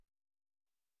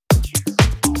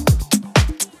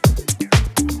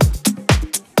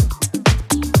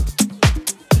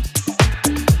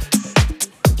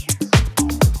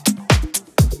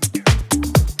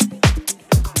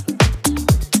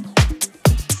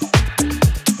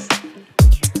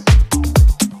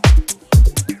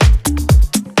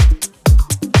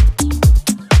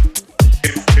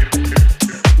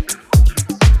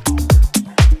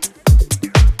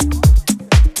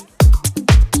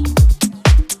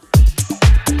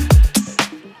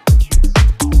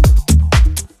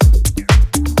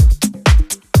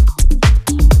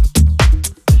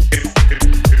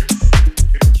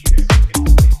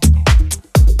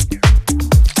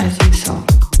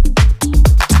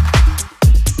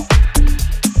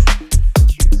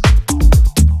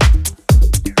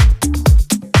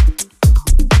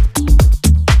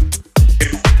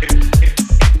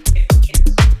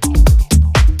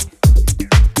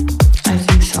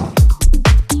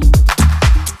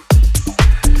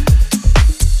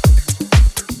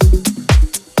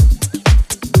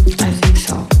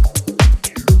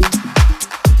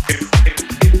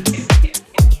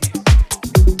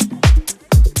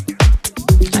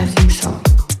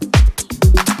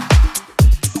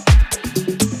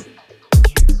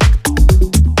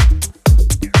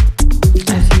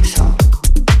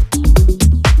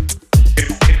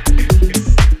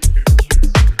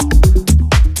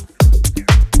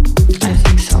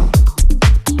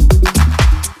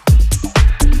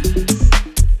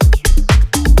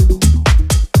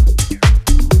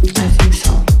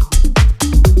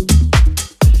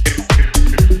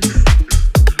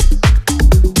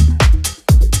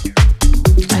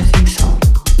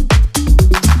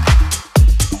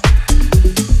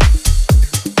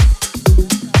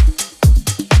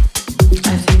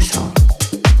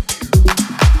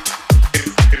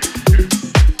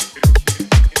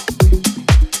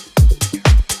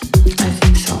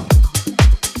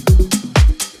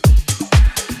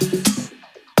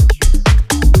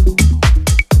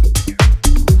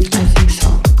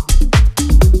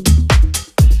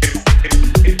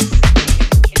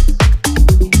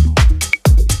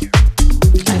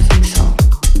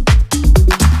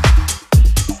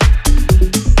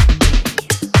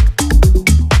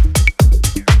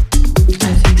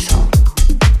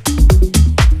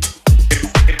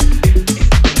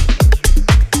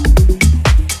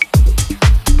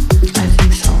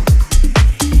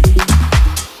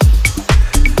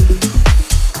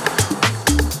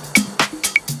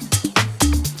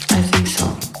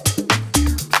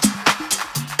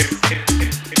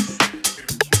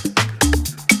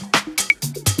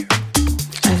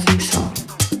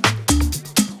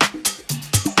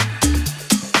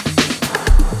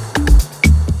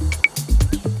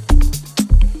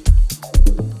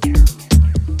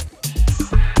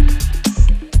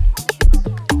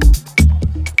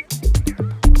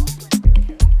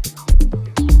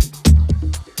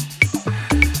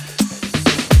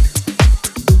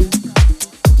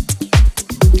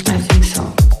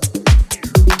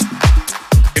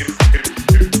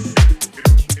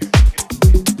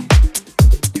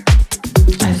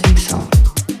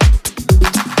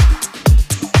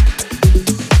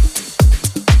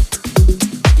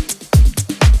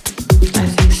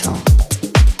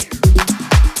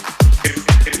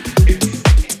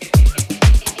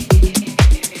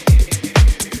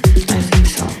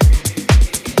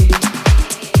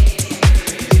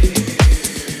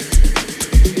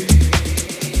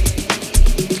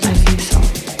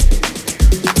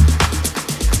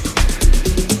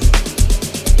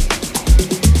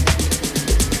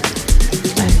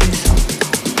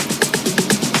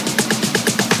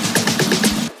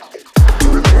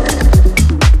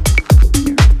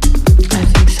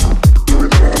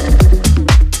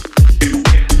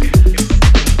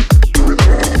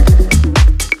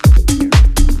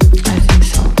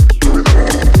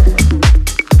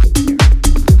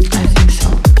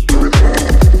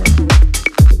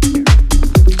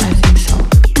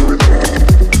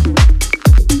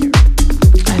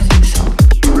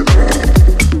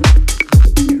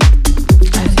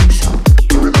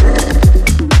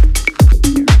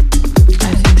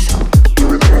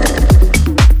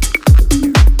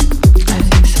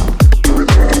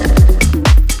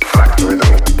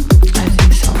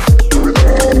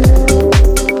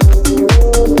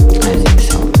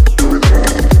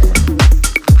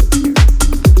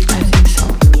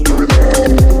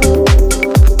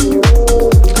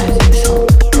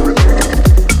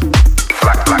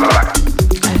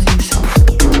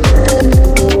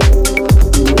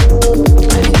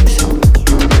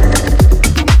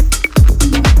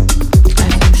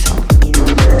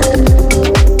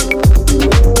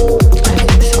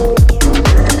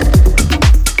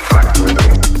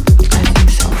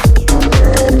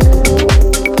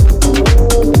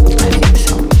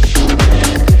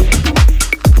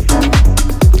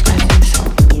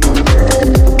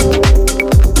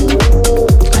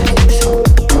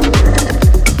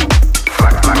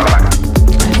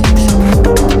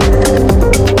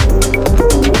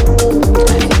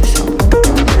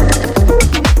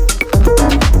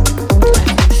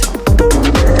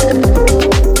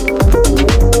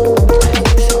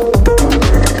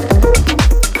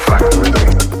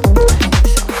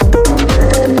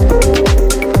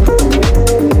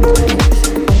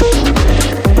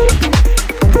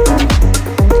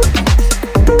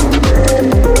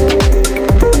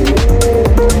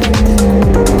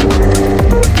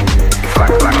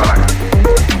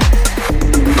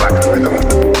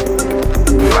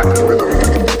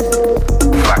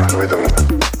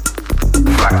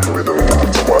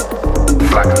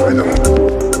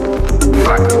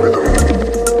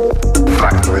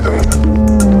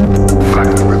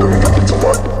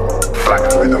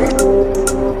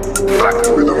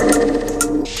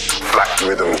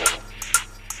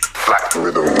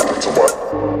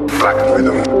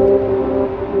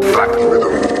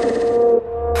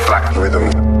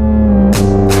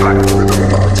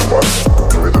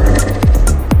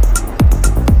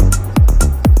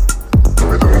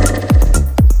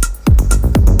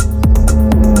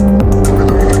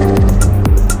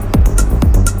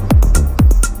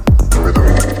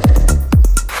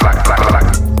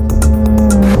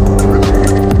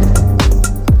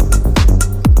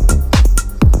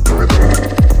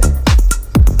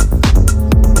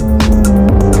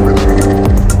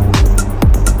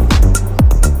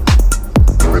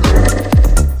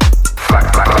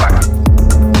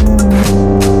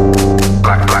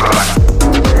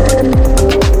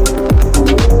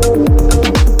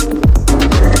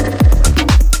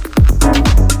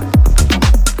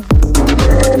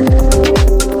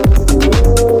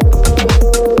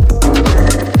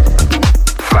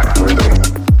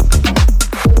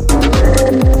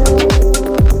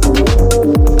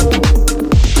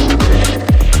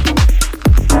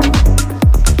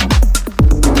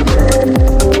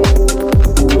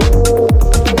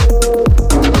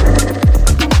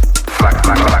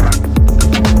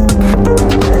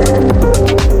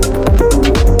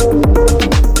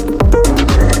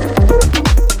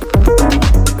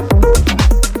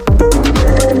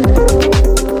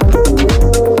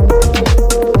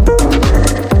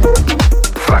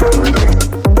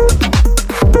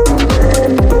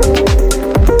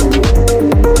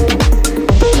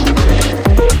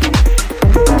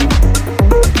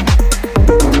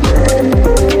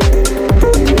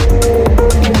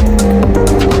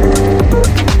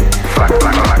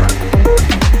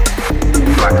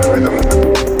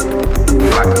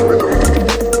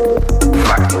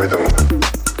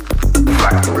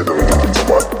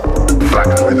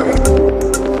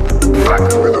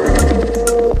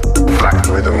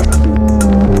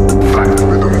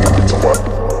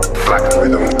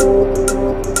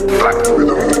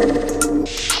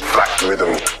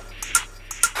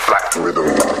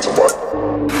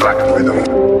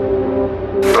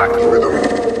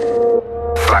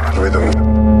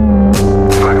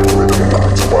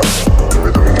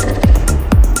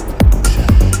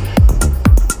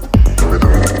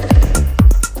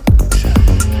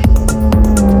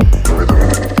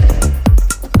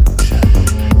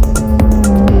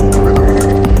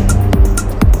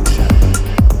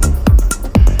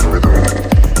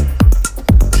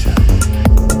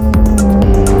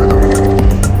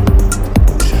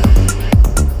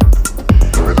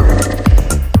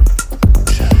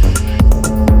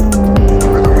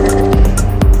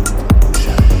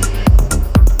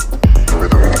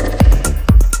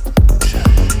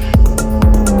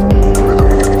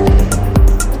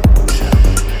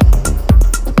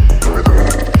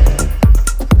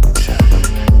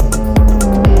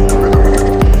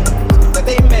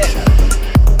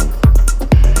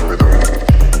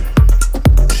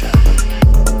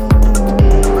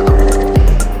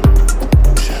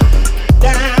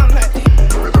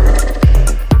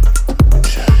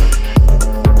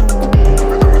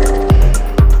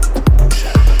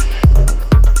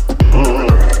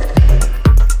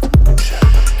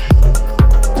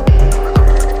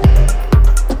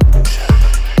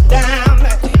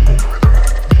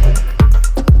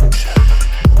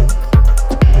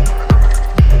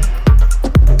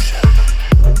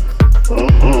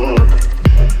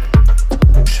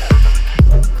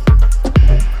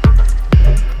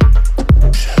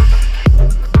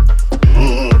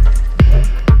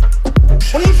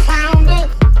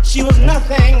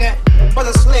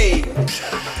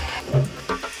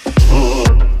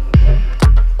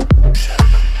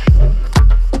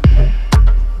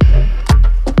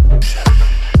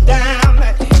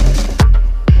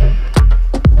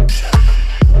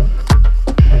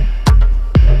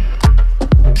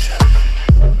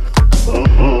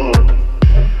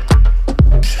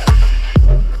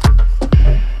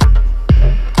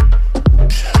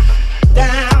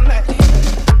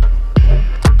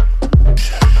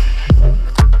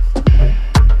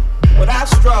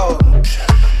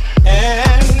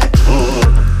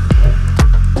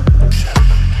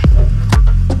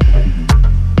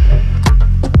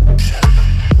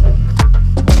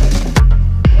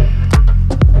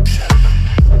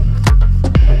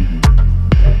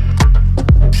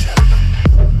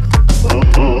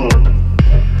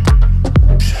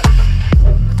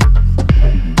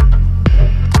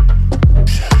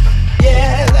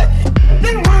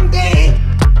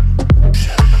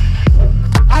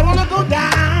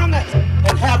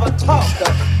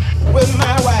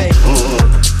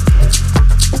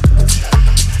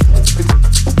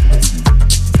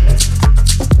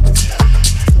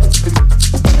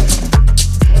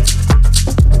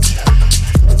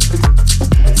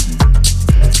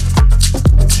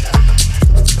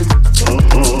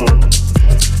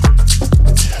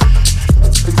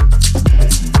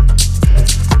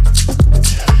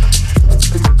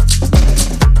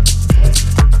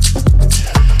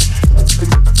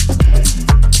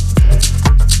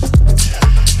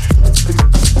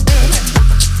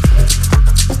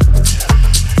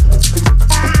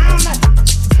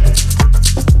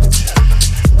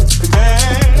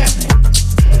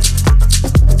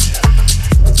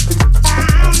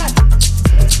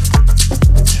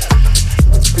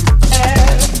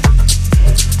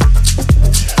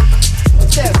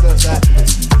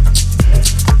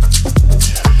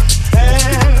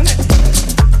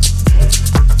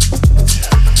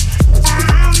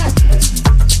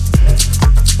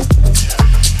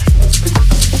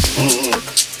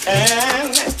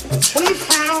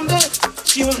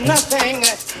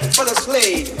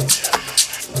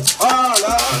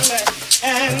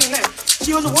And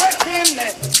she was working,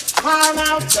 hard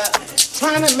out,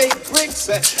 trying to make bricks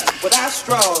without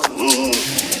straw.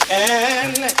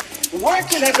 And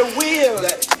working at the wheel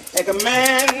like a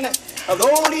man of the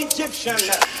old Egyptian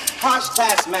harsh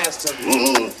taskmaster.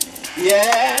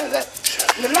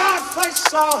 Yes, when the Lord first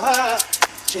saw her,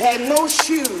 she had no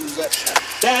shoes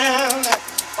down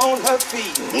on her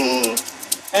feet.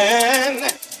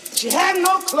 And she had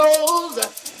no clothes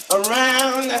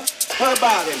around her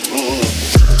body.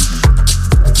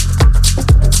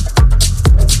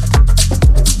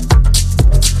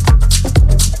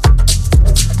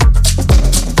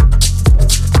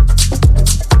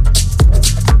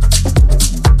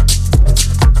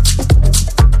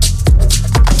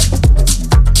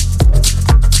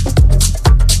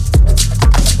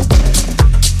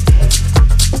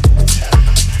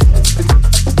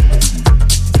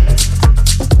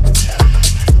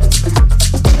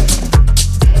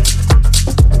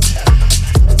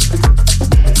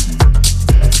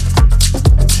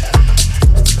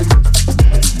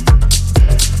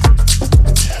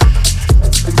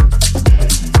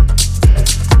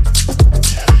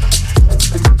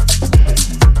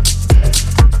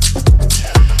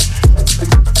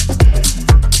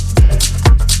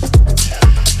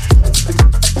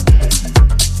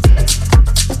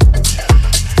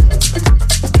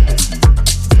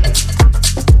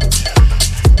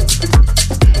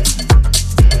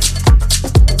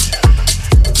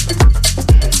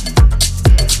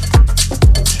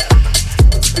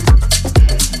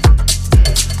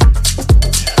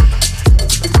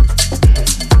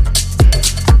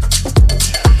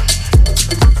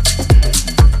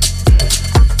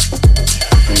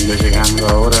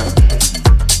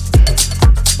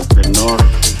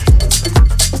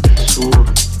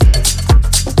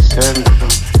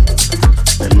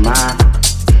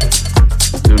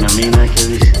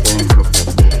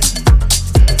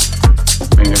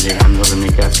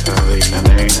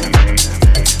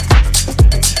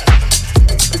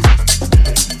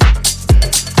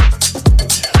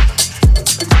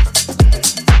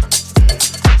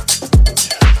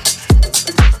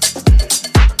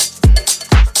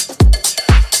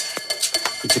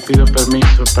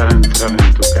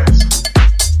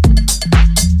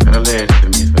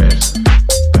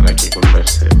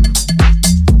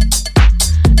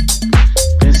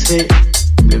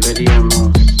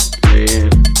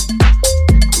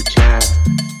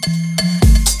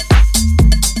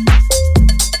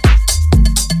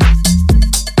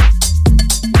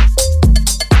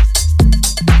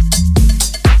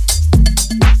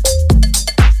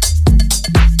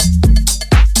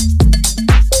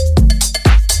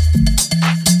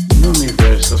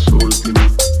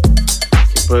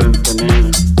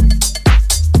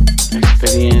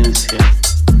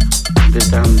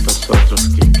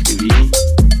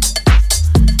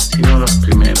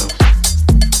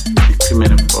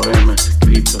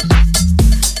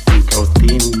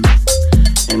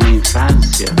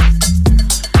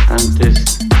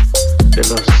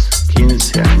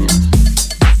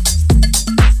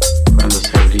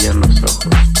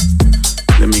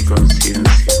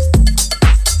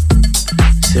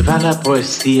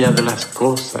 Poesía de las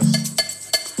cosas,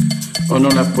 o no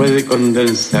la puede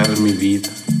condensar mi vida.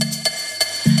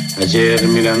 Ayer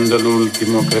mirando el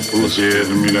último crepúsculo,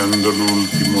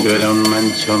 yo era un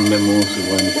manchón de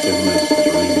musgo entre unas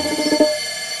ruinas.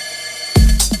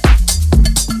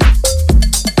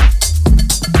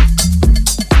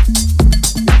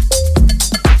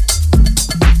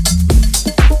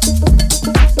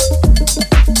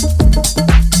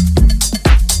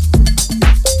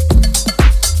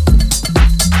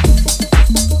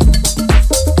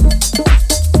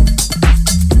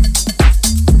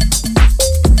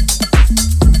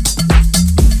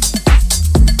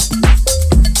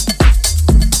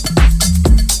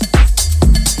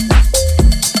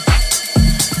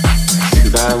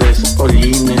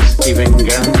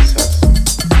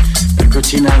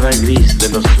 Gris de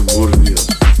los suburbios,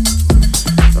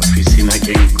 la oficina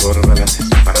que encorva las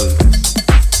espaldas,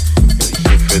 el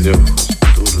jefe de ojos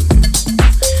turbios,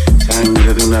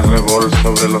 sangre de una revol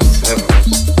sobre los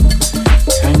cerros,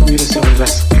 sangre sobre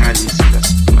las calles y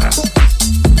las plazas,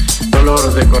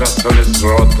 dolor de corazones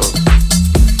rotos,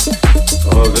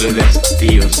 odre de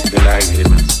hastíos y de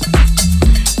lágrimas.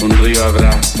 Un río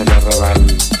abraza el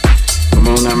arrabal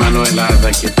como una mano helada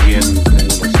que tienta en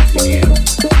las tinieblas.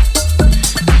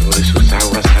 Sobre sus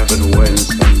aguas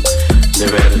avergüenzan de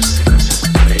verse las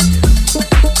estrellas.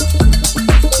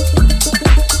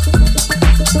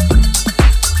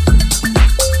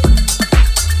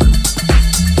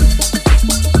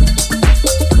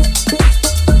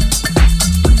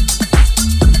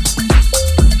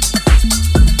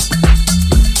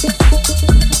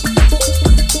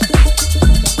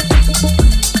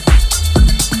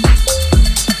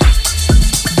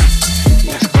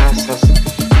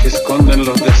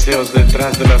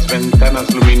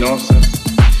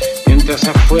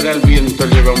 mientras afuera el viento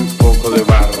lleva un poco de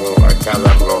barro a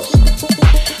cada rosa.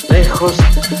 Lejos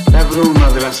la bruma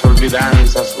de las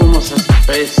olvidanzas, humos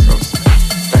espesos,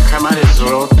 tajamares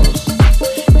rotos,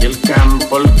 y el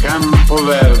campo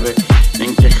verde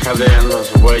en que jadean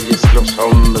los bueyes y los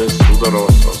hombres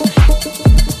sudorosos.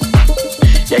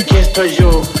 Y aquí estoy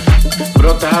yo,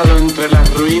 brotado entre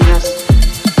las ruinas,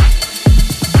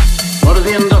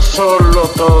 mordiendo solo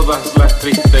todas las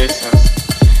tristezas,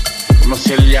 como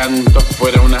si el llanto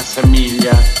fuera una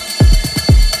semilla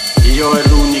y yo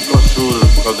el único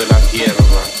surco de la tierra.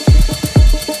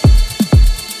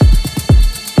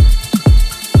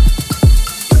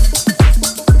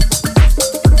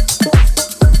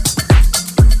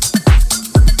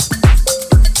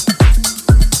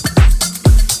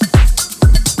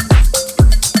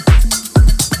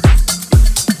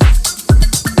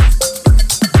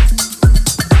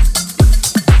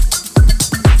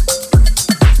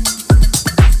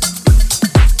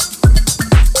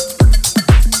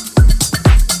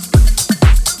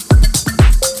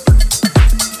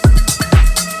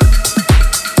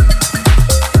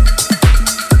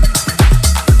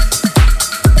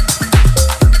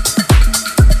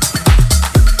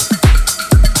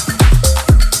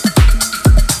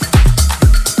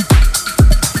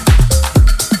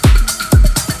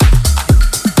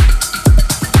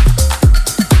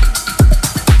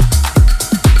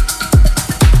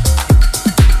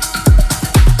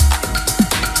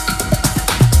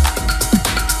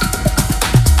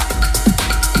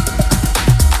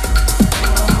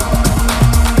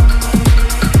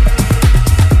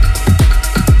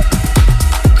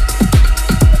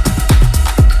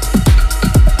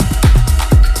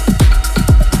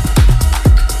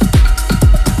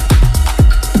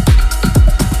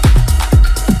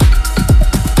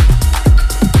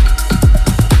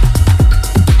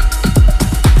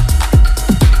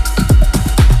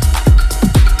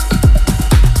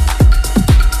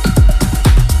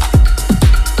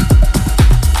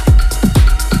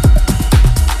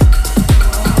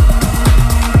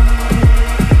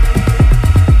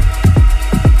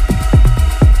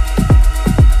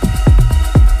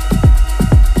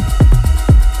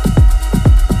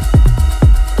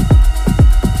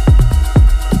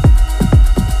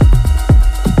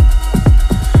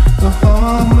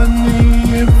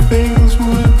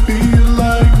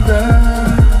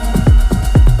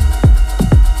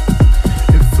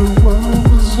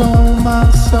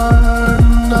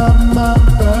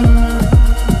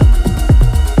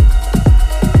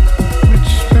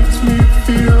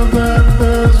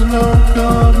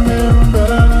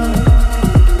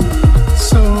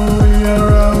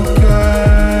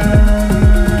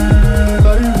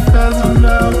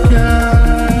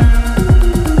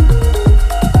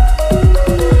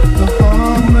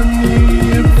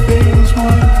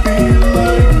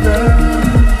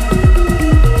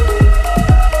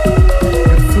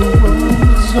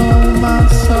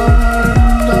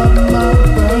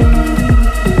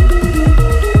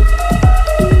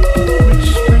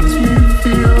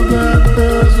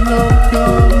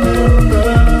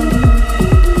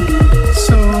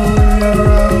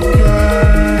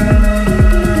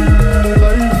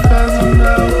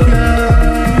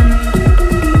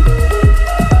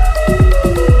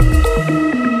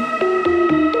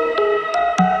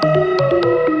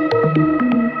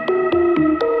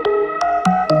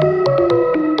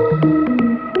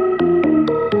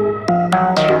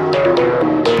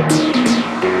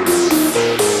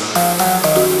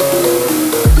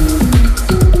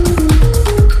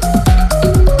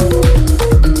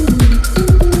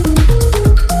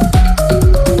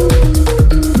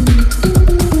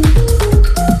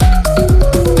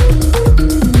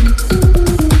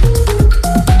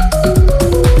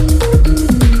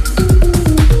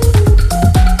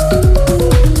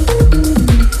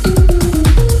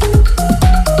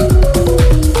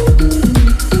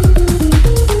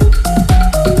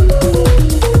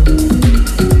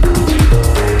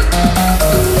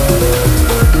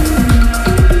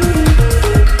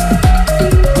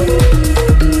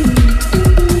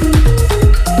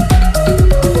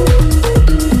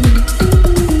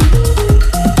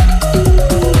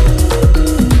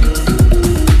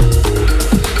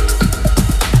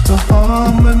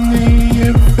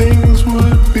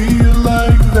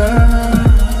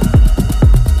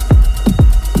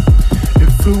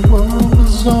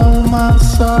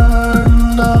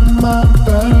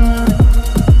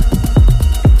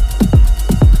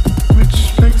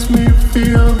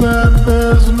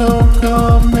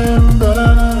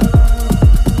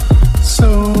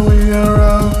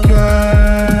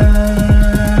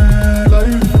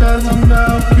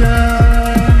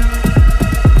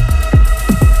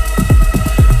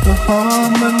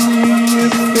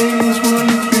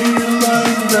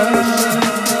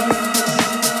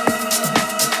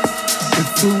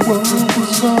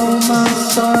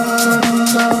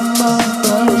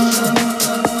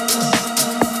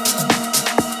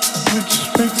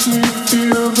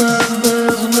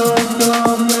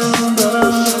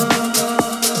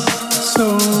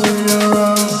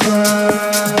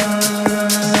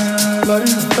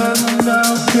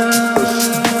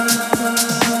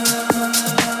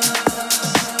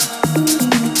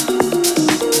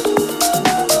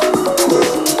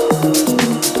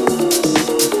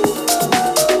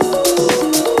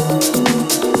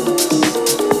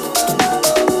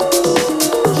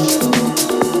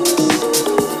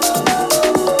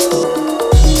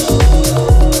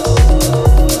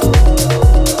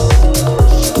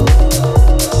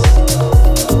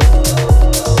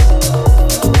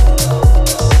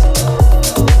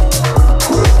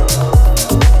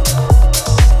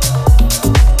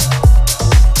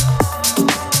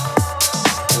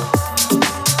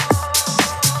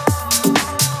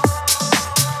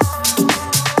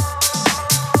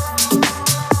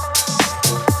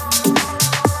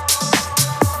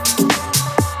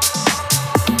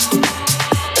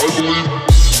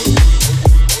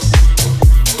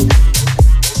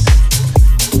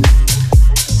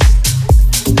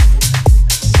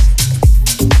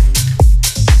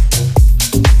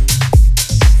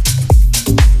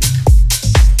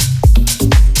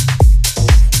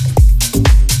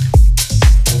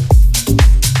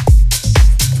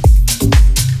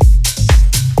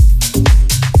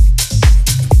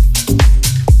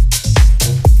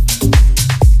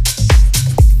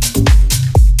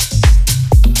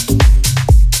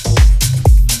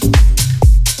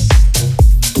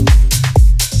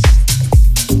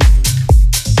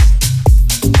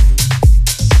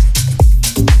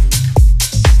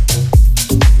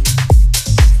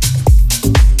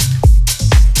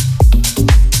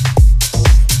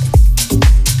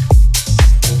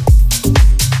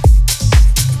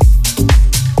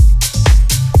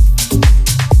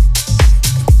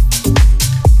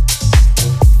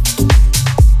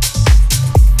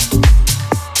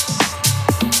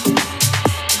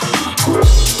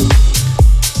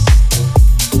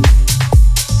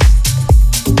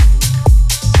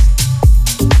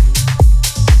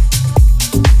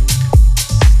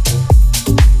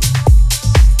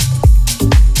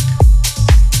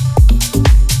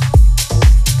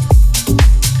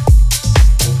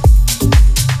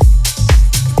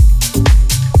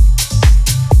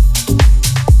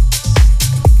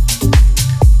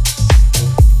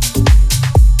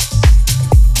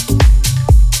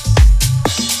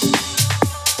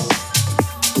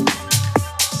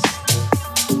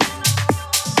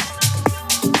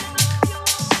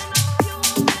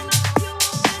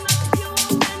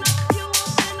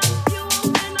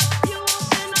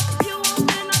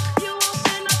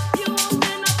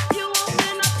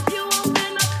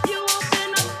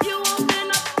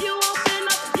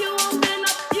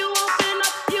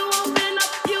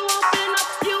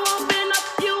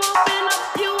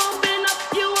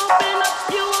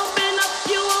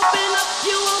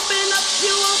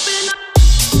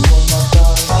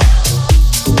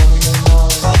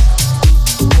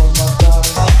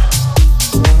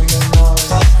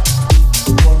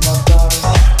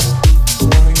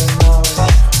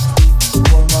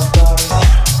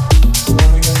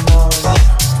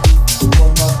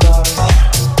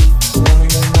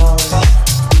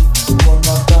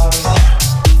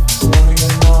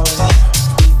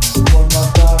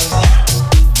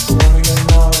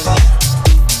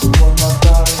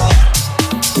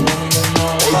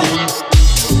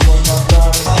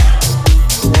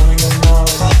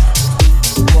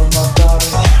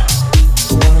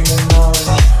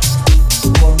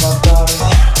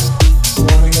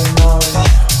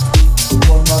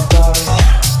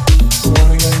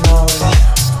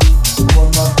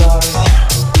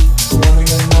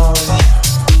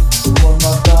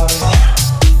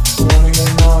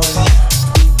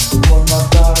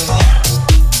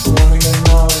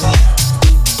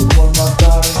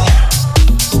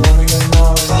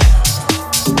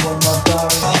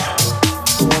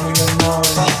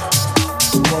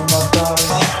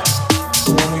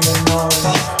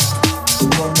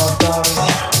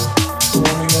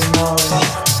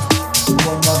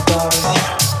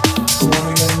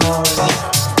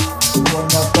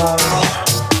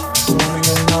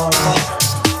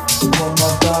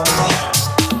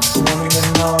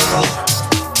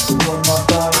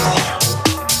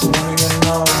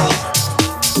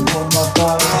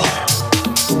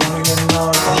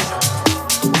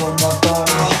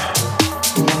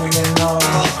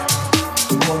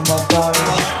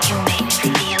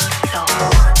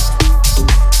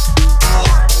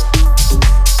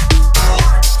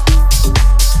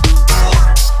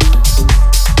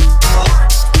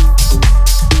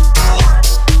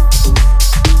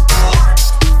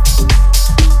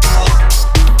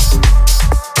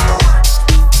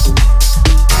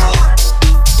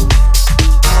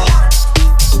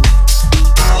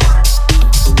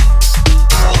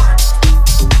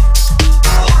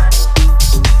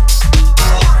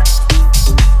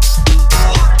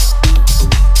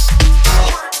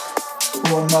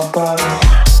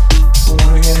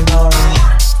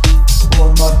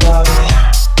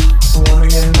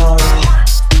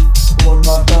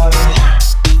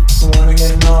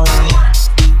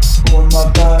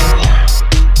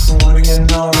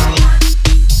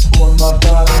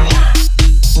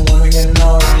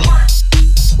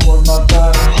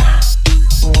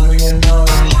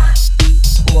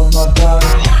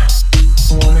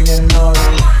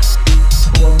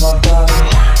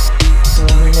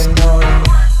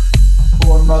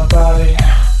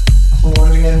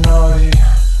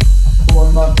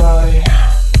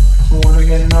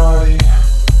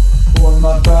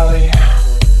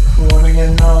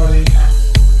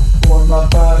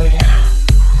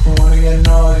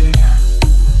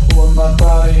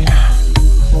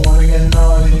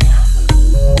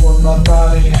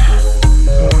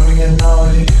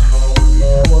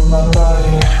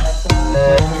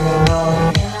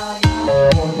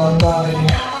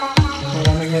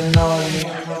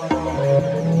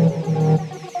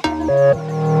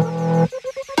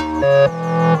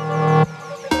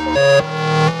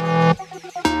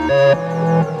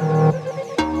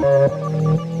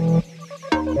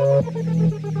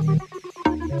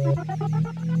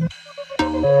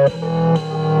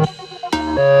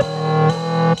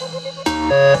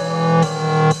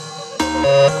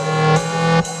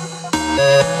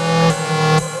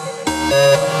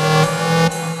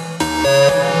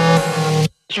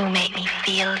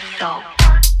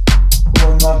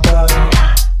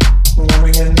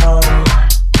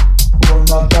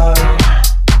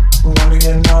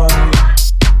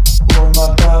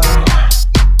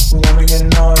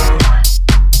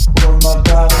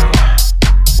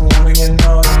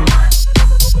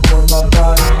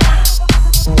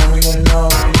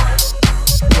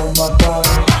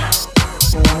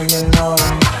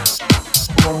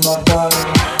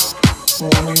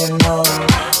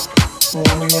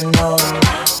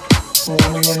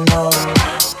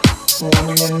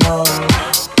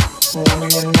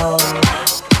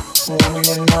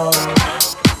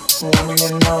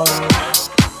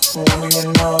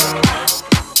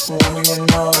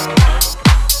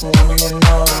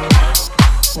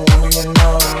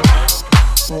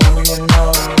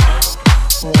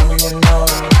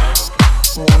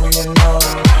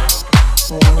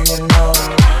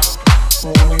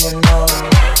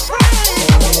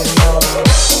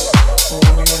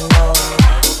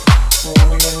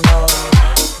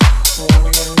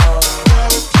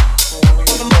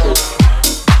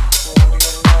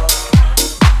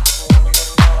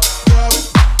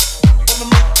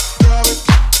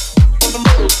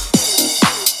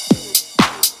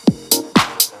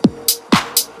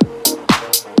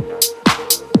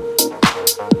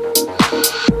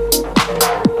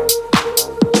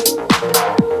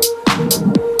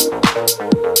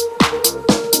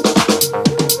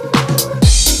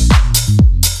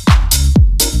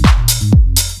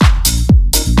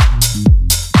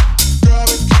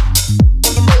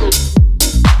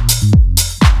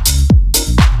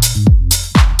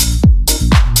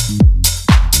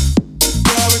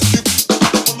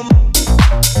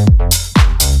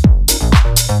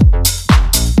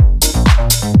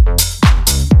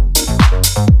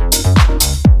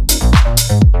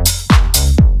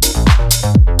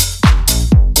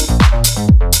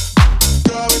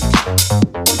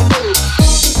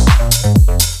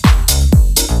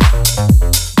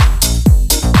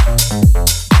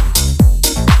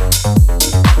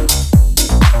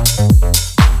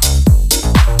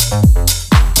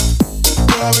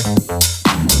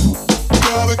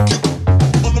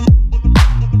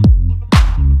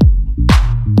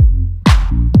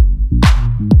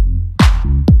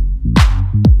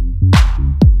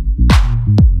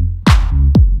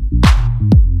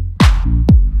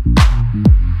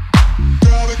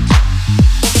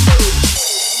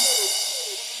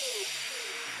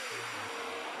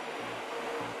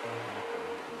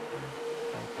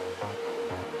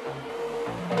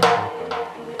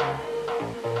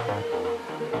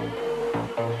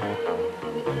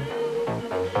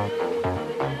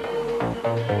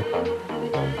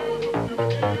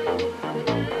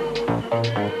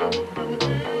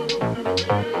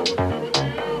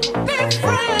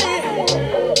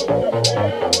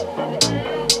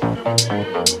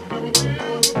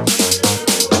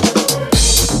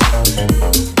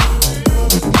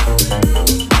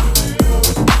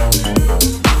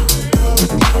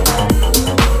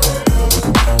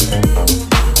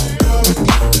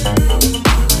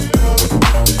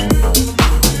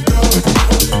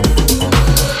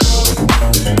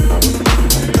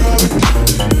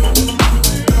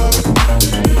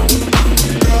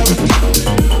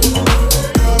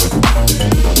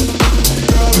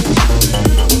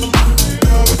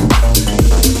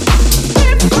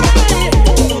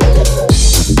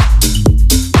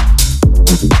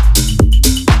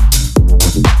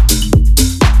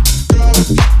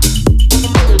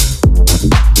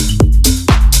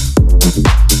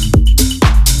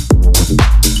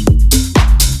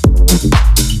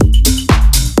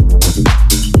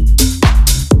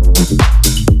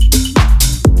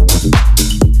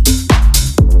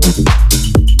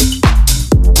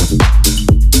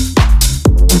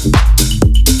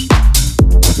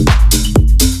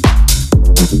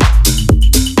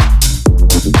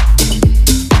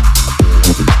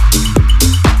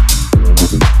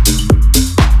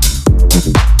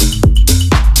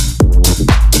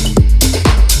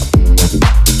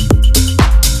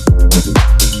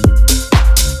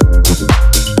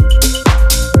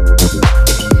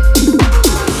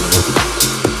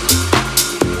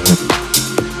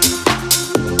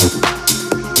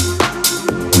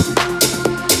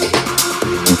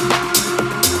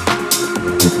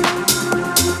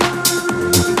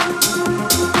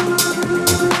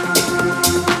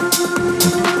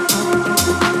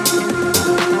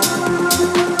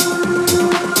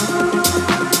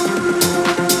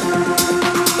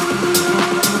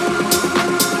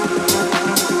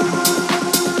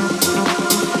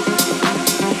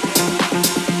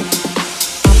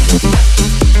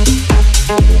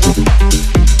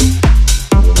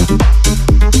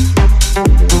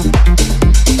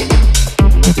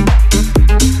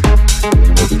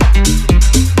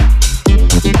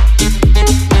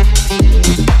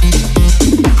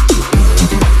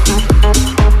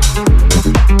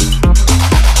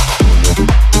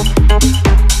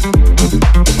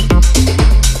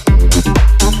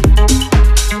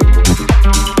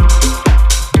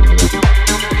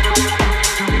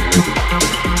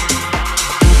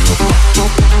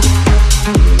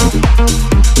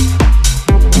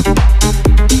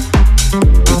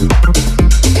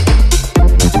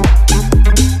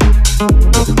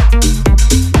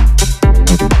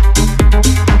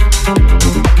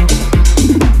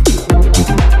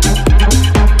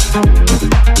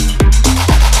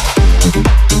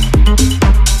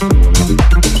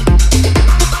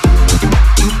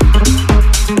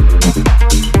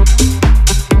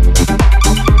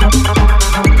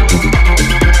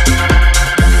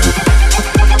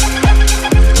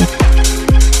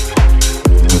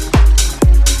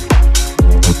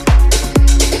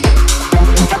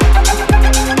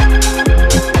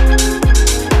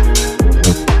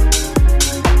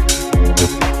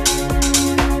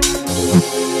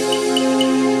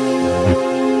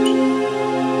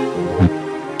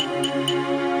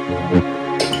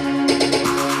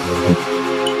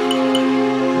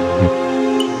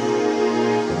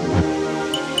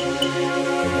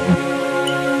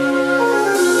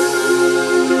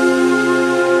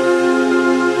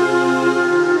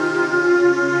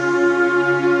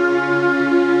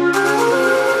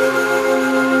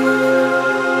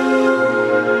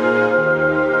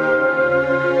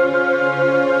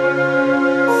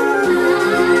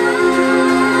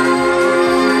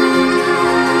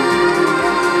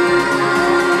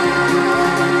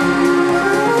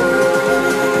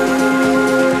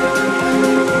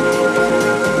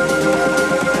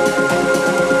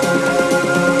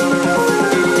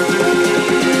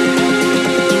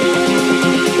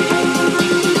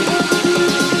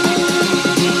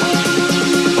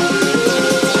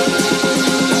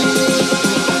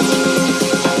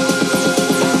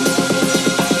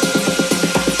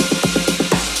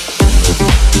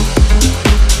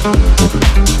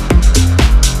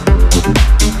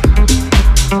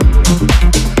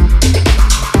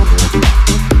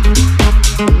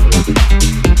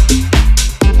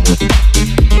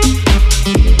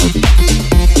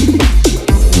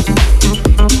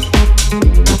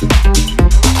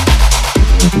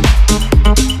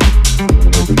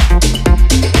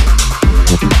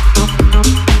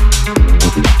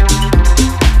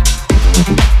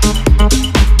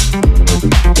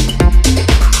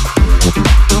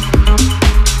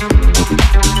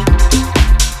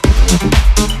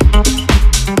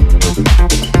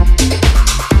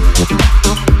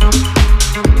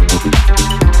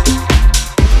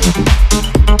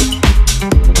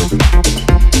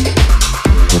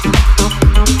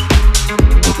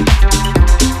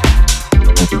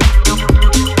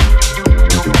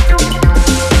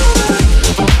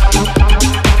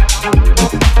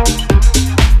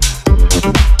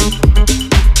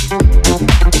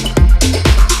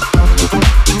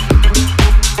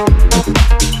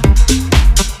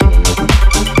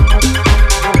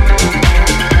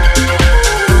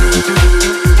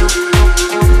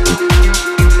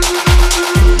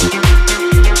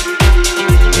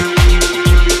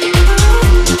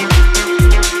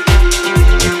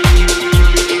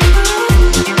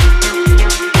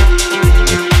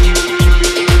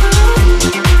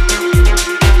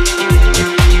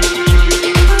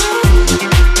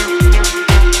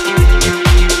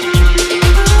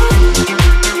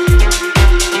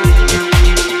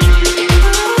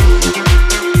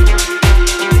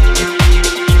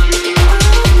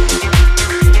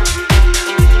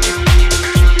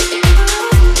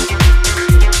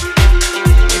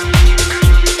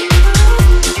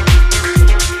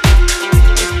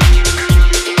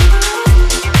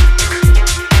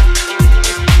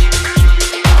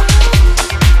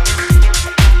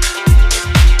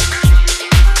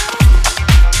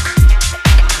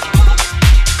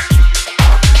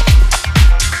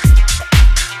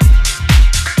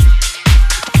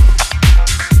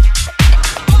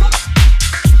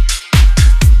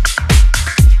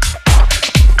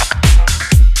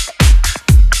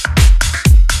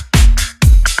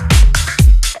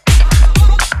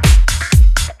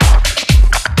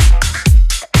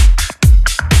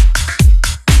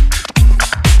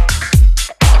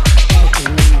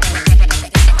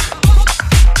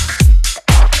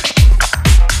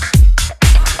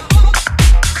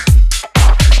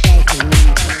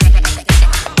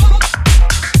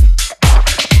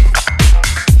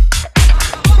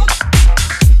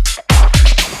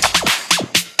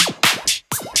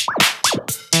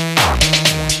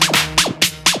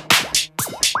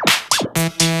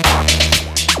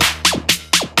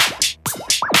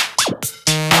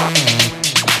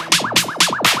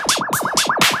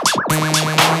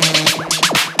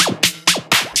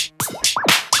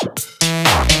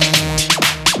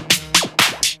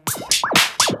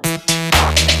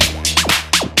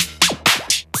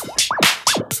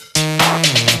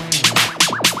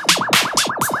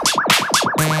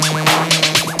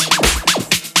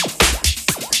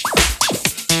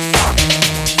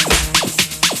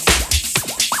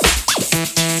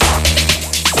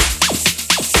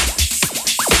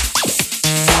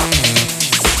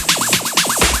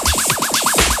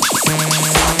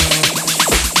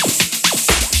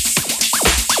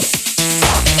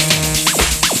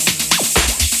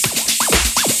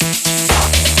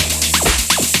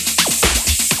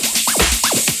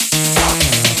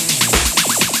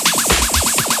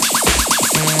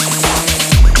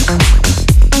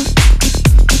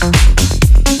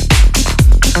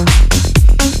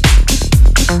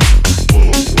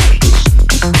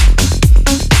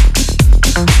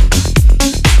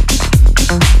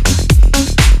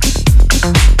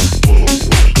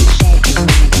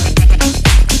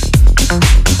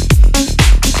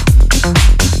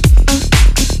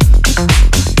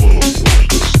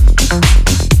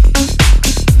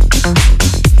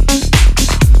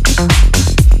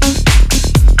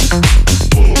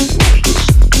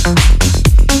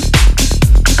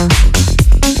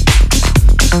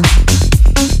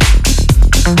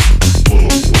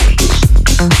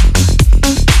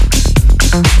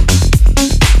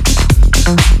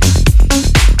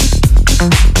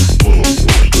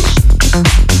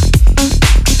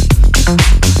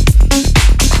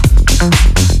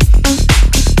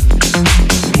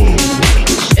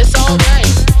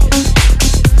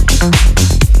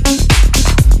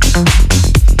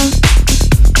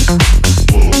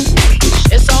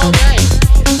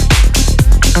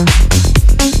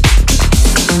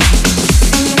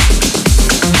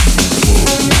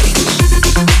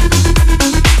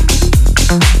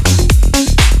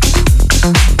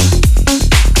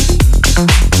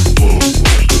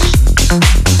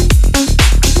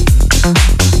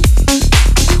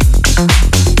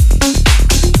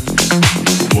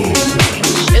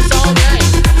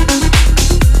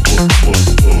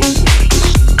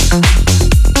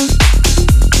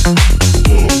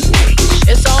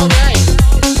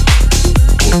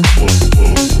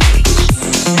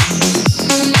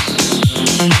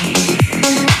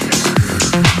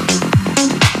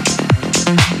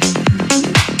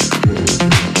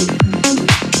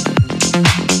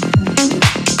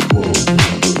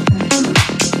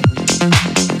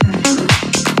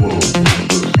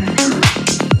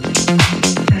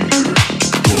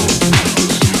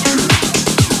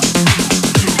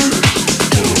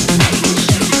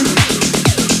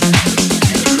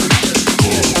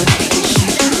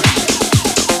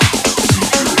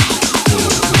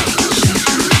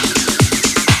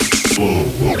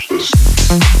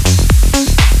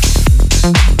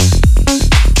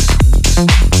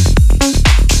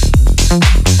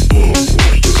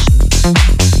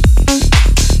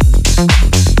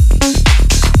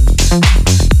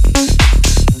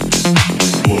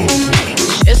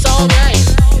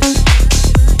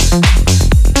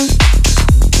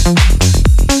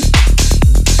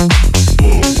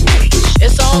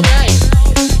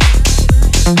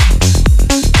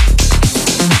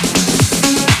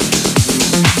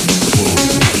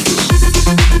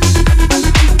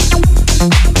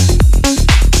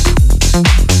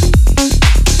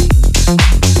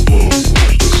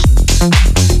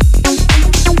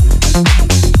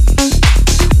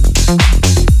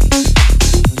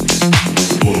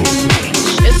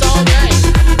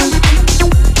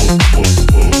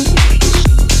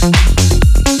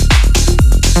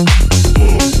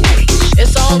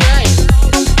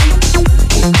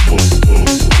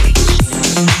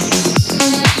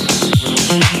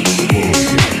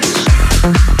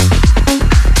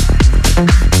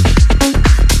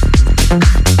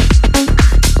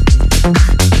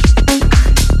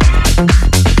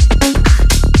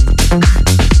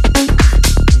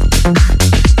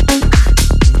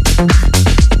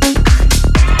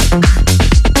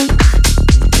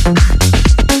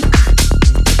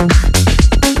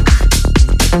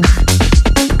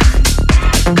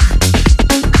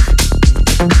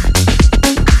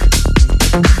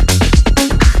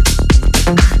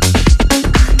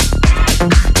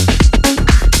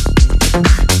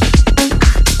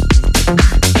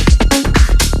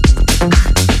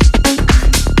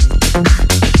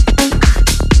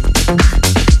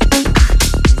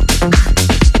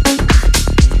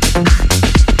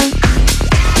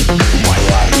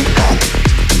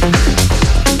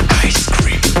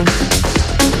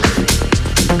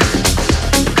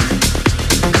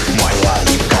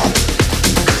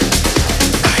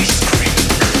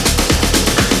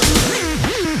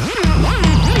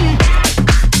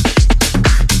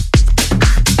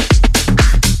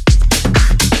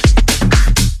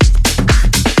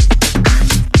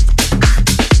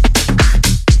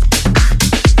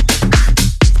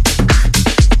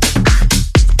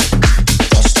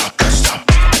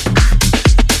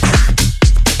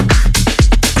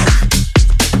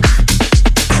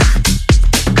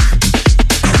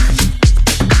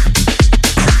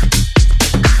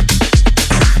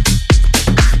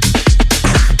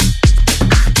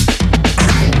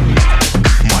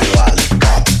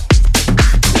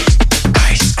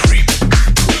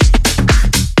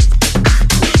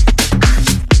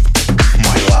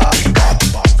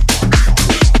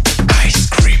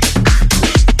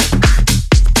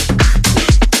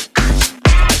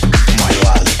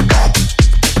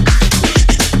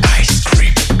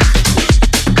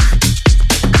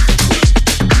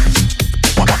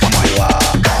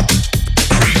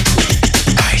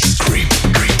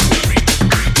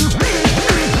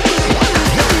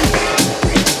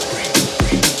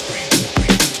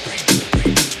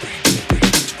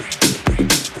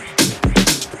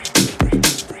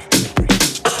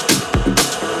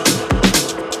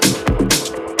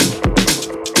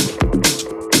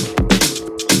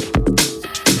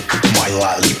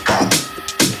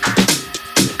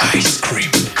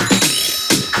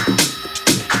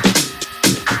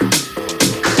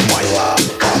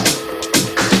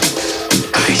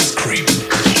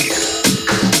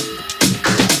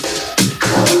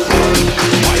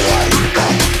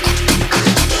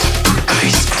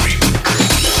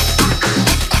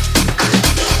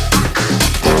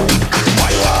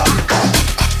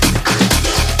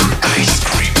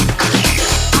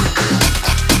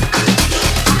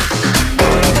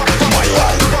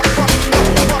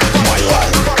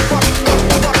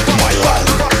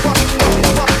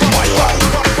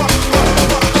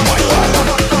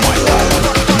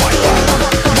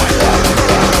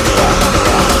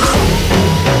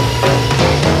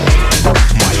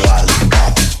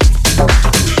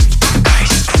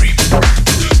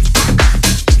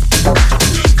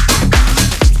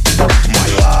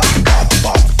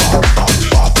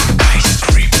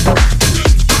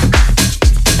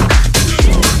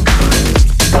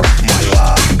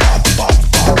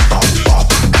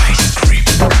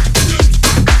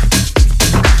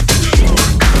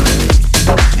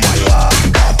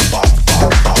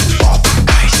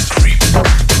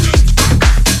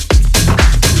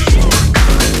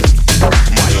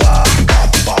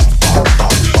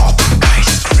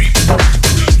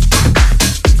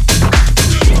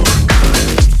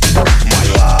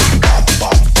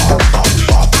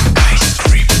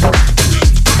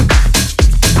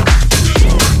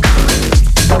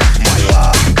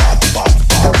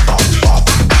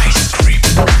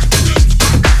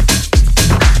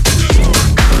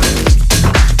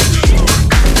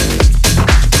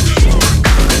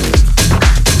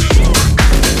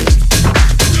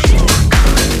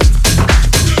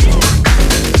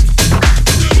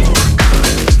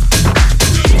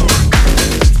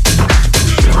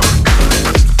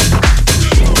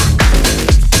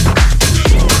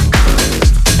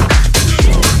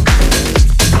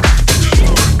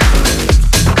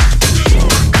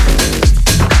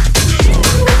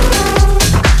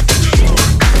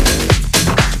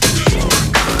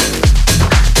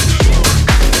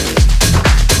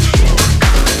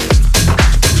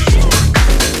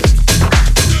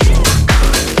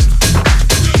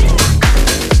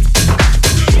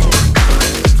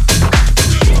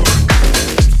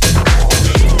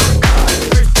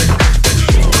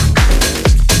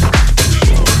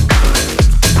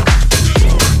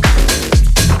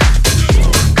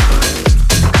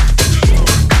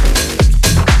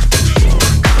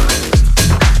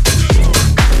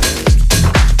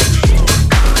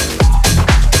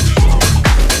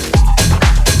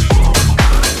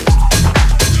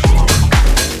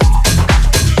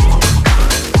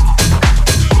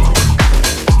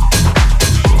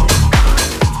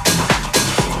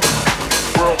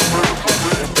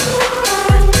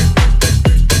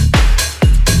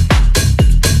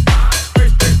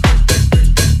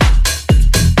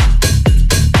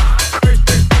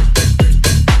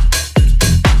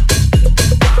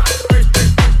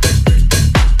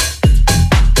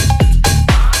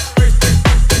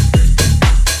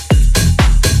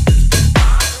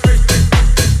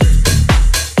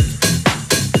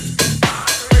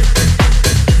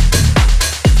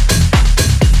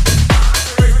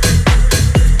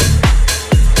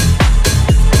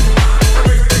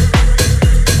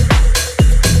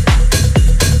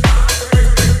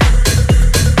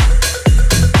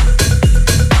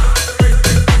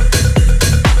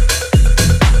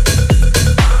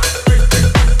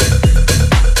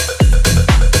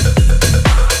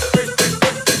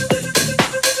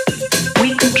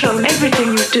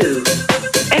 do,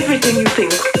 everything you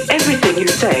think, everything you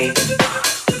say.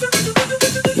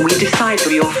 We decide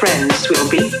who your friends will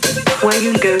be, where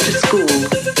you go to school,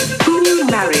 who you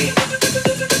marry,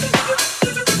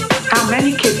 how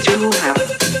many kids you will have,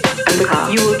 and the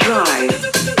car you will drive,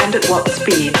 and at what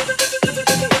speed.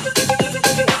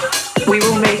 We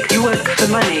will make you work for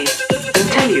money, and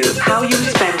tell you how you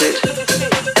spend it,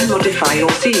 and modify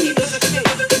your seeds.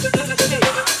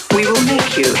 We will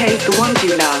make you hate the ones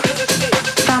you love,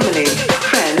 family,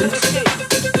 friends,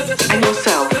 and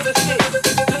yourself.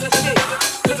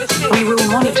 We will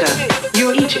monitor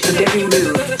your each and every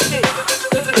move,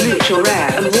 pollute your air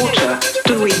and water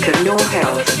to weaken your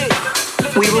health.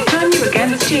 We will turn you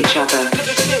against each other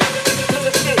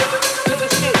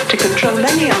to control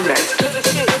any unrest.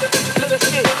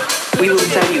 We will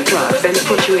sell you drugs and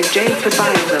put you in jail for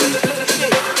buying them.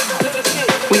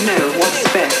 We know what's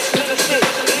best.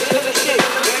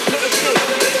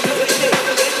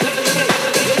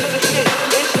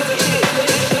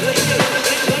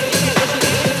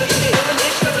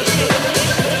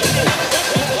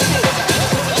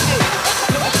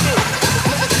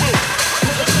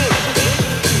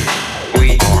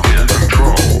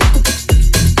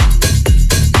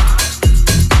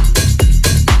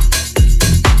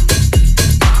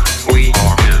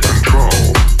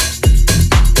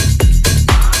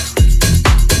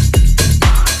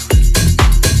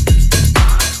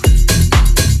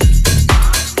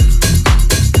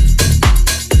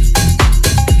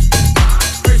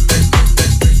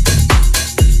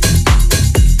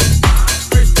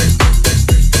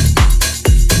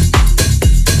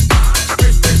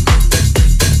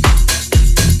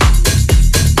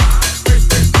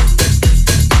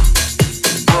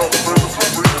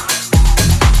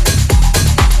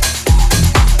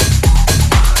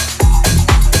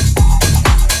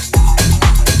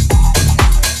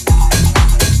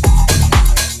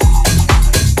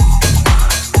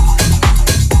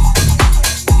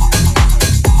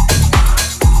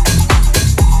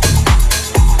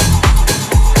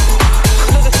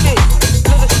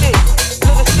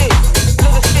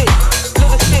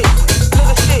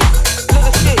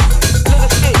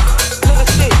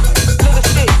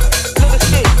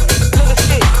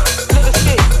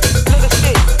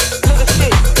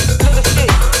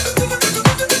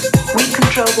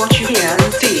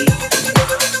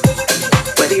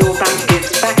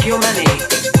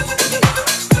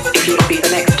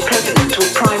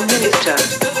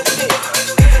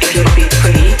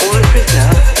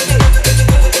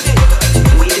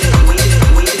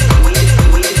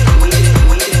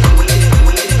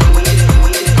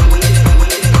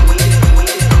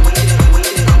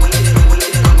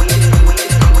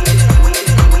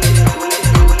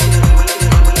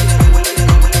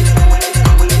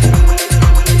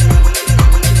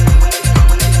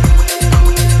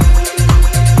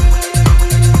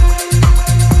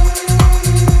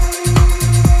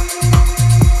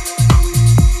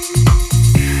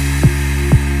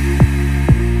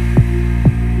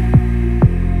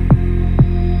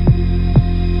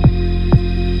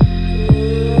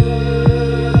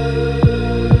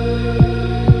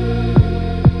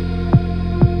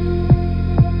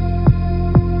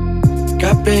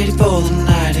 ready for the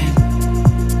night in.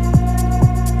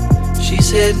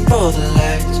 She's heading for the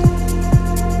lights,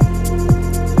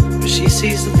 but she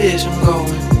sees the vision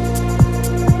going,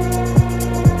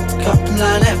 cupping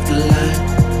line after line.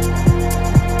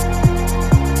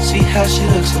 See how she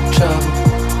looks for trouble,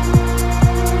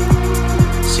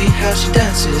 see how she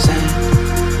dances and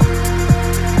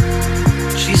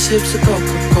she sips the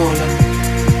Coca-Cola.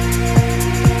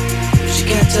 She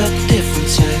can't tell the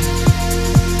difference yet.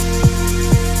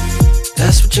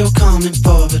 That's what you're coming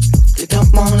for, but they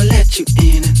don't wanna let you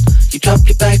in. And you drop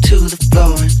your back to the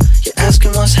floor and you're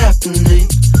asking what's happening. And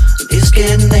it's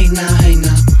getting late now, hey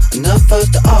now, enough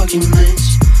of the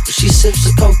arguments. But she sips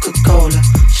the Coca-Cola,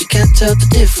 she can't tell the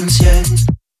difference yet.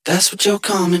 That's what you're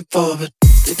coming for, but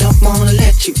they don't wanna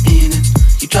let you in. And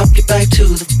you drop your back to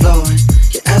the floor and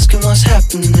you're asking what's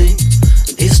happening. And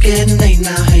it's getting late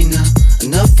now, hey now,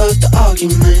 enough of the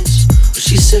arguments. But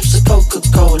she sips the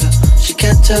Coca-Cola, she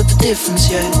can't tell the difference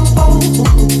yet.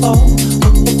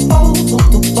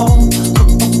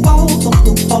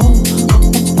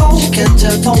 She can't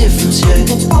tell the difference yet.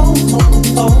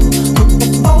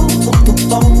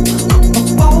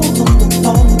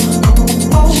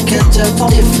 She can't tell the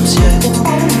difference yet.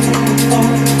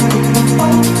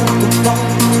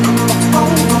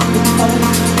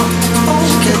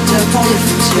 She can't tell the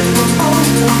difference yet.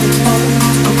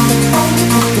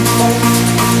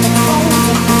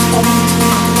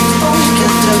 She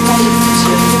can't tell the difference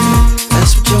yet.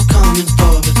 That's what you're coming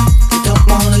for, but they don't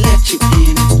wanna let you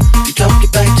in.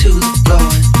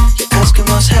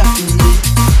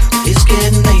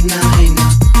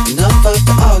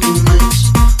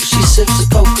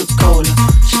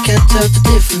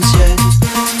 difference, yeah.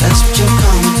 That's what you're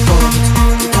coming for.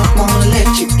 They don't wanna let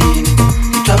you in it.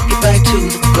 You drop your back to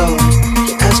the floor.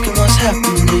 You're asking what's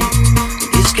happening.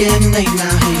 It's getting late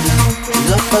now, hey now.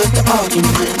 Enough of the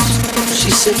arguments.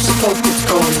 She sips the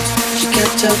Coca-Cola. She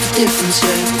can't tell the difference,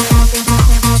 yeah.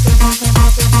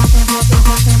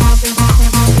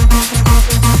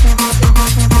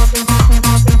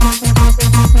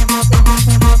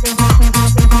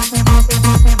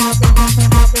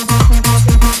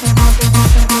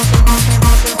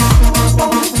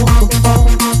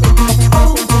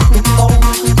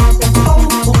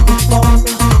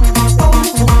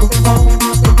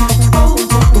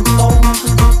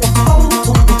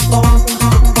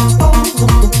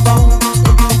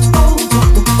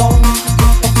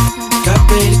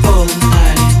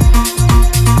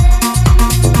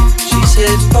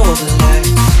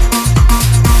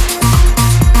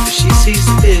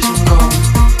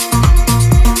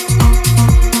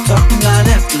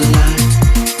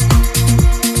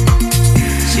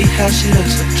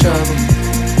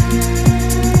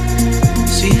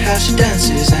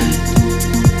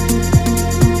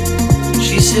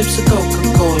 Sips of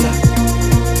Coca-Cola.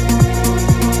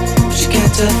 She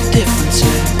can't tell the difference,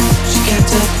 yeah. She can't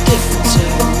tell the difference, yeah.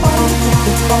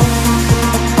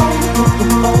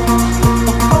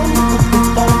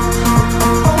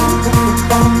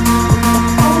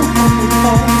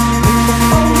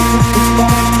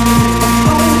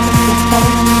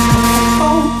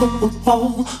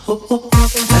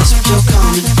 That's what you're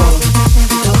coming for.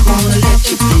 They don't wanna let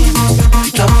you in.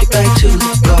 You drop your back to the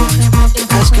floor.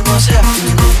 You're asking what's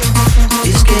happening.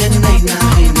 It's getting late now,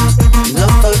 hey now.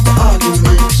 Enough of the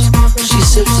arguments. She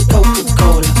sips the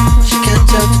Coca-Cola. She can't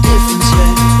tell the difference,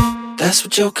 yeah. That's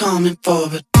what you're coming for,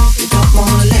 but they don't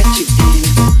wanna let you in.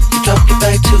 You drop your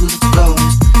back to the floor.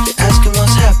 You're asking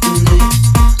what's happening.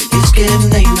 It's getting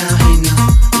late now, hey now.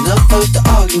 Enough of the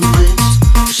arguments.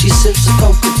 She sips the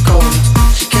Coca-Cola.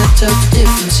 She can't tell the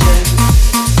difference,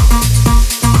 yeah.